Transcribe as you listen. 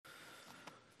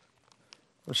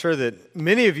I'm sure that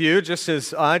many of you, just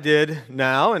as I did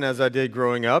now and as I did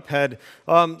growing up, had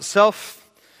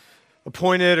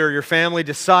self-appointed or your family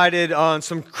decided on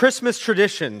some Christmas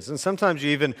traditions, and sometimes you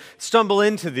even stumble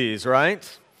into these,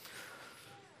 right?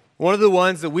 One of the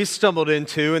ones that we stumbled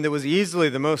into and that was easily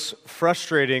the most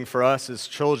frustrating for us as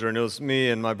children, it was me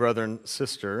and my brother and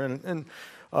sister,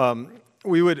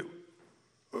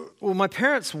 my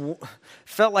parents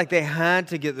felt like they had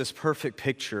to get this perfect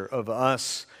picture of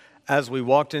us as we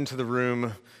walked into the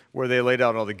room where they laid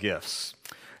out all the gifts.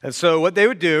 And so what they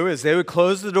would do is they would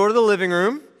close the door to the living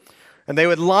room, and they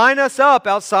would line us up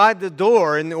outside the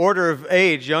door in the order of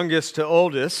age, youngest to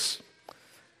oldest,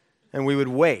 and we would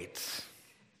wait.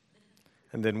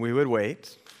 And then we would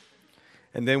wait,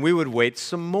 and then we would wait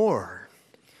some more.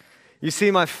 You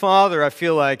see, my father, I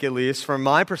feel like, at least from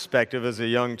my perspective as a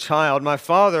young child, my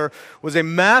father was a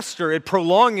master at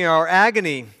prolonging our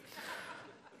agony.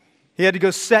 He had to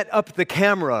go set up the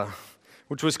camera,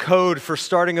 which was code for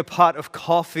starting a pot of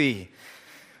coffee,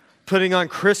 putting on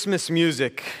Christmas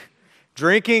music,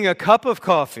 drinking a cup of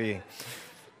coffee,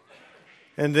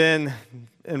 and then,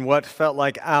 in what felt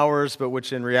like hours, but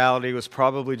which in reality was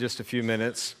probably just a few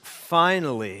minutes,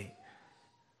 finally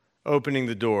opening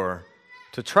the door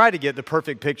to try to get the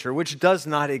perfect picture, which does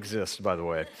not exist, by the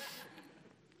way.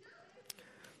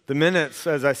 The minutes,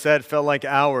 as I said, felt like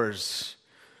hours.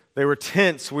 They were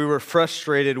tense, we were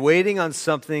frustrated, waiting on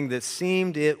something that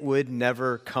seemed it would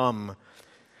never come.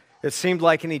 It seemed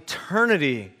like an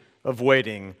eternity of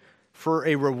waiting for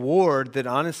a reward that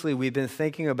honestly we've been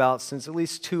thinking about since at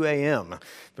least 2 a.m.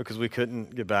 because we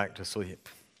couldn't get back to sleep.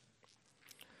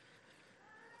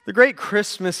 The great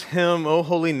Christmas hymn, O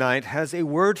Holy Night, has a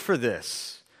word for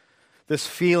this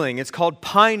feeling. It's called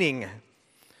pining.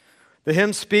 The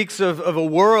hymn speaks of a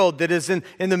world that is in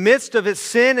the midst of its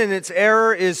sin and its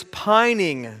error is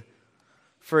pining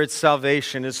for its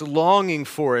salvation, is longing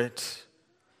for it.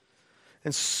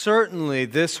 And certainly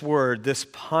this word, this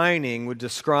pining, would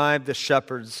describe the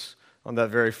shepherds on that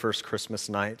very first Christmas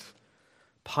night,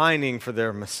 pining for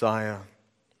their Messiah.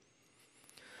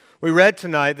 We read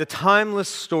tonight the timeless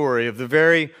story of the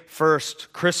very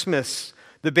first Christmas.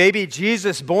 The baby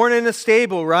Jesus born in a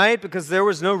stable, right? Because there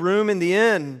was no room in the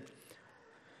inn.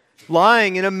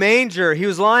 Lying in a manger. He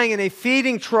was lying in a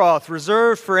feeding trough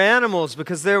reserved for animals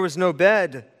because there was no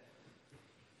bed.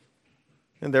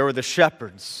 And there were the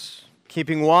shepherds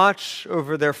keeping watch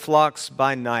over their flocks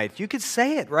by night. You could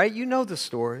say it, right? You know the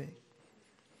story.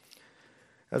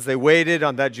 As they waited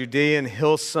on that Judean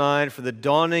hillside for the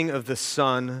dawning of the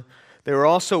sun, they were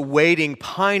also waiting,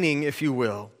 pining, if you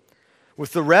will,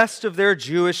 with the rest of their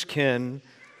Jewish kin.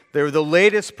 They were the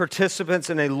latest participants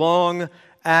in a long,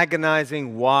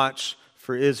 agonizing watch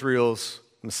for Israel's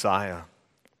Messiah.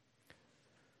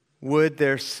 Would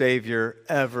their Savior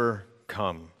ever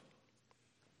come?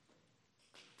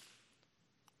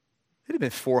 It had been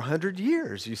 400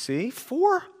 years, you see.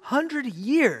 400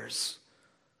 years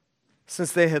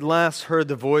since they had last heard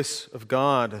the voice of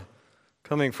God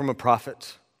coming from a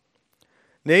prophet.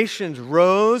 Nations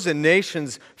rose and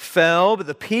nations fell, but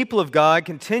the people of God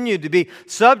continued to be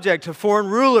subject to foreign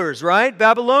rulers, right?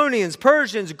 Babylonians,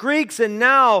 Persians, Greeks, and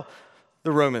now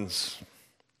the Romans.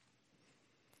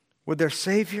 Would their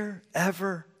Savior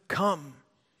ever come?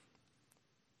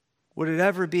 Would it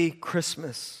ever be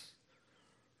Christmas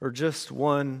or just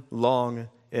one long,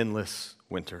 endless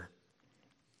winter?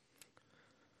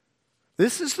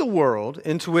 This is the world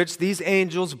into which these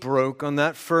angels broke on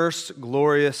that first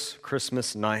glorious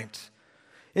Christmas night.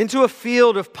 Into a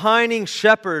field of pining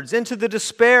shepherds, into the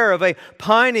despair of a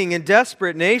pining and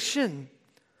desperate nation.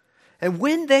 And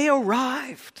when they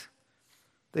arrived,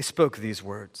 they spoke these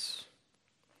words.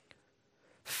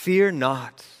 Fear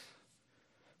not,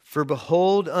 for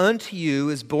behold, unto you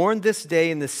is born this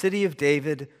day in the city of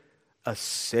David a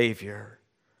Savior,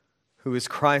 who is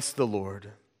Christ the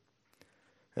Lord.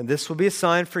 And this will be a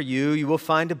sign for you. You will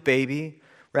find a baby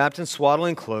wrapped in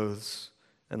swaddling clothes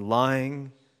and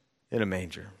lying in a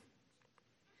manger.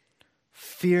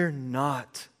 Fear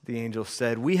not, the angel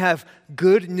said. We have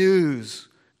good news,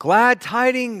 glad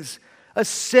tidings. A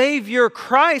Savior,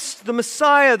 Christ, the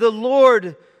Messiah, the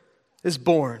Lord, is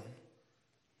born.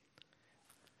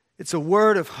 It's a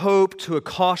word of hope to a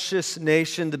cautious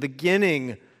nation, the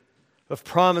beginning of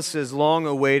promises long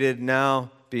awaited,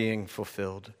 now being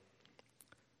fulfilled.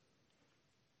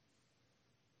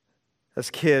 As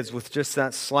kids, with just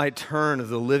that slight turn of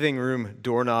the living room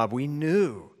doorknob, we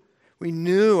knew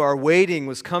our waiting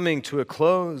was coming to a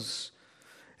close.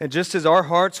 And just as our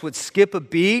hearts would skip a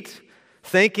beat,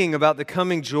 thinking about the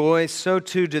coming joy, so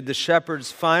too did the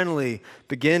shepherds finally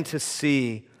begin to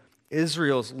see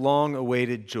Israel's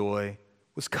long-awaited joy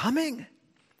was coming. It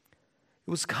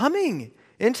was coming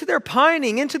into their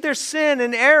pining, into their sin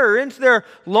and error, into their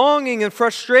longing and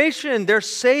frustration. Their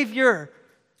Savior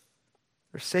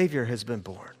has been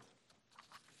born.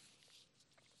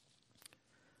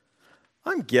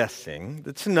 I'm guessing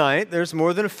that tonight there's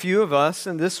more than a few of us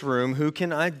in this room who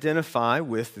can identify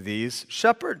with these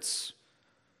shepherds.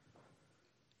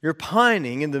 You're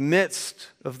pining in the midst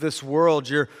of this world.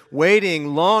 You're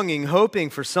waiting, longing,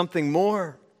 hoping for something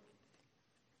more.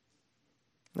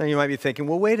 Now you might be thinking,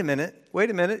 well, wait a minute.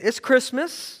 It's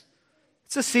Christmas.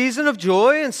 It's a season of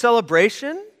joy and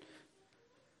celebration.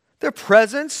 There are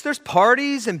presents, there's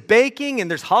parties and baking, and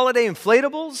there's holiday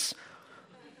inflatables.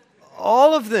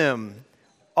 All of them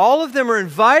are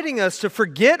inviting us to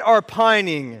forget our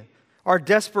pining, our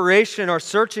desperation, our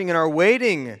searching, and our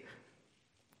waiting.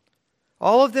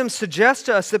 All of them suggest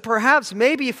to us that perhaps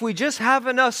maybe if we just have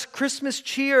enough Christmas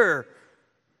cheer,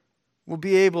 we'll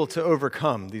be able to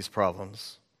overcome these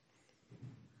problems.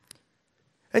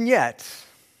 And yet,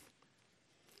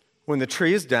 when the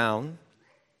tree is down,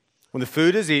 when the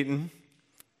food is eaten,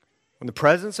 when the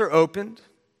presents are opened,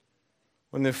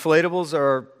 when the inflatables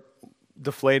are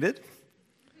deflated,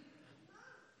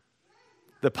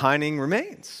 the pining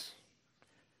remains.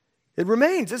 It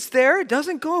remains. It's there. It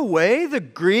doesn't go away. The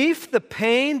grief, the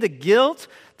pain, the guilt,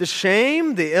 the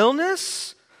shame, the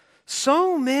illness.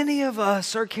 So many of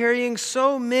us are carrying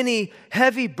so many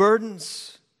heavy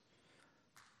burdens.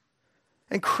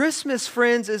 And Christmas,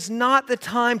 friends, is not the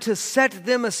time to set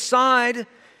them aside.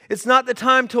 It's not the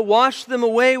time to wash them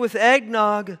away with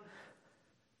eggnog,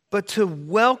 but to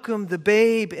welcome the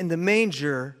babe in the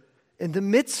manger in the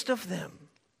midst of them.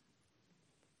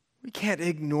 We can't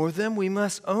ignore them. We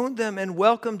must own them and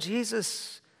welcome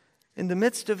Jesus in the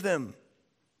midst of them.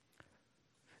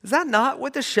 Is that not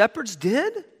what the shepherds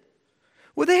did?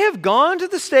 Would they have gone to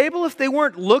the stable if they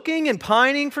weren't looking and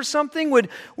pining for something? Would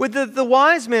the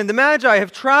wise men, the magi,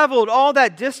 have traveled all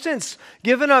that distance,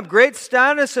 given up great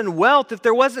status and wealth if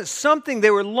there wasn't something they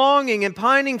were longing and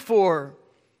pining for?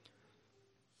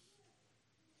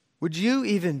 Would you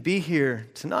even be here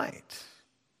tonight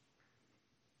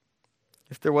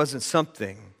if there wasn't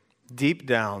something deep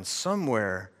down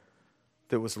somewhere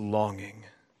that was longing,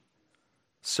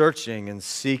 searching and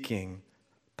seeking,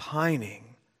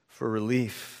 pining for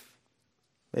relief,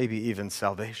 maybe even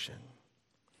salvation?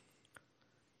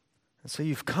 And so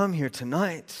you've come here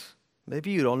tonight.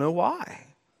 Maybe you don't know why,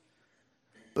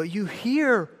 but you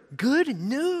hear good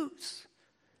news,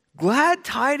 glad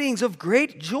tidings of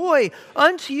great joy.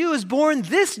 Unto you is born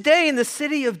this day in the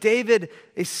city of David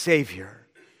a Savior,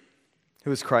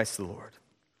 who is Christ the Lord.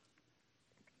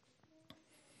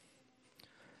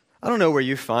 I don't know where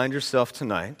you find yourself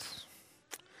tonight,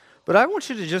 but I want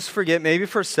you to just forget, maybe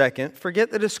for a second, forget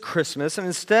that it's Christmas, and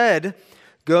instead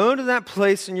go to that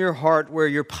place in your heart where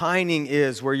your pining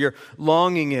is, where your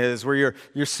longing is, where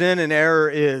your sin and error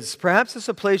is. Perhaps it's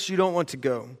a place you don't want to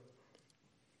go.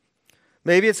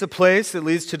 Maybe it's a place that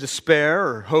leads to despair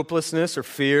or hopelessness or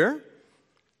fear.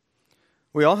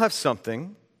 We all have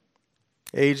something.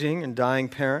 Aging and dying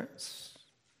parents,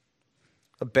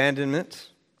 abandonment,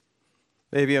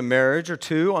 maybe a marriage or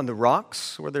two on the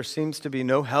rocks where there seems to be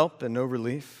no help and no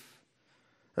relief,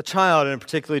 a child in a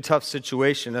particularly tough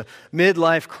situation, a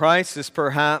midlife crisis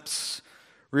perhaps,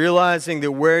 realizing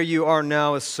that where you are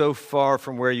now is so far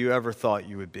from where you ever thought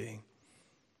you would be.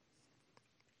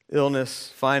 Illness,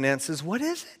 finances, what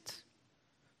is it?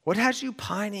 What has you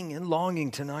pining and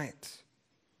longing tonight?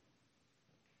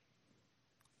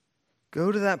 Go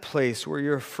to that place where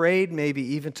you're afraid maybe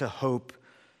even to hope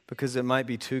because it might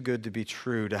be too good to be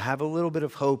true, to have a little bit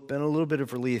of hope and a little bit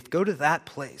of relief. Go to that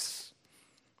place.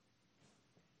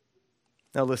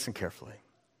 Now listen carefully.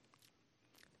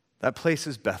 That place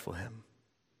is Bethlehem.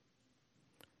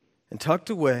 And tucked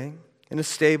away in a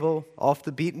stable off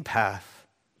the beaten path,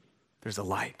 there's a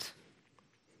light.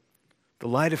 The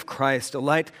light of Christ, a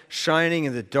light shining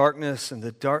in the darkness, and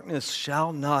the darkness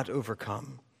shall not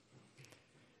overcome.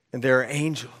 And there are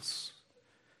angels.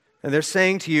 And they're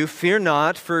saying to you, fear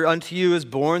not, for unto you is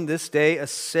born this day a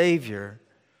Savior,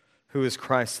 who is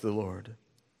Christ the Lord.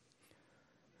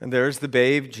 And there's the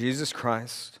babe, Jesus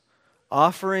Christ,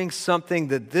 offering something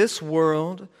that this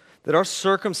world, that our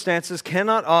circumstances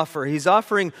cannot offer. He's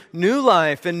offering new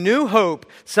life and new hope,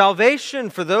 salvation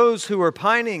for those who are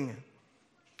pining.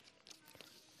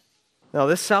 Now,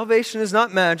 this salvation is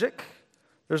not magic.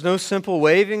 There's no simple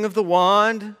waving of the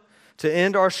wand to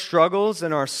end our struggles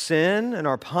and our sin and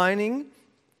our pining.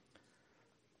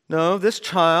 No, this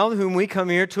child whom we come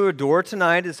here to adore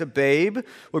tonight as a babe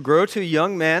will grow to a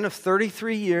young man of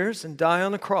 33 years and die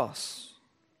on the cross.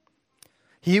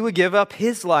 He would give up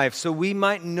his life so we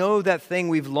might know that thing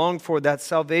we've longed for, that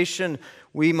salvation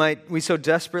we so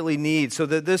desperately need, so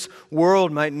that this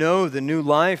world might know the new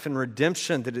life and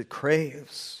redemption that it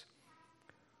craves.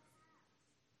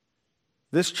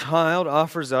 This child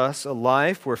offers us a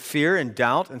life where fear and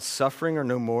doubt and suffering are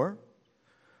no more.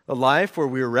 A life where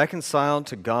we are reconciled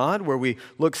to God, where we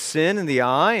look sin in the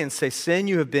eye and say, sin,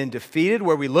 you have been defeated,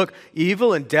 where we look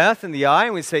evil and death in the eye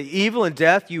and we say, evil and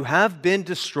death, you have been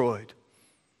destroyed.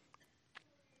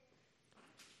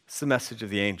 It's the message of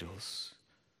the angels.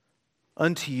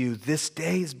 Unto you this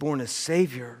day is born a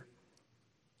Savior.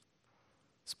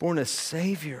 It's born a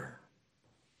Savior.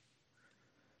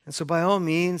 And so by all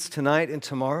means, tonight and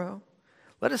tomorrow,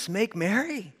 let us make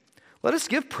merry. Let us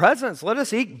give presents. Let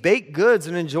us eat baked goods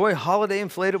and enjoy holiday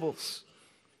inflatables.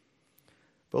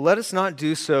 But let us not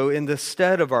do so in the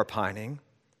stead of our pining,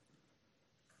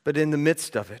 but in the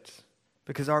midst of it,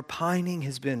 because our pining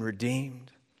has been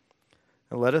redeemed.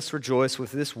 And let us rejoice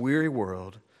with this weary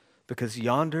world, because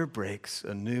yonder breaks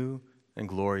a new and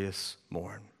glorious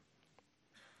morn.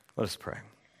 Let us pray.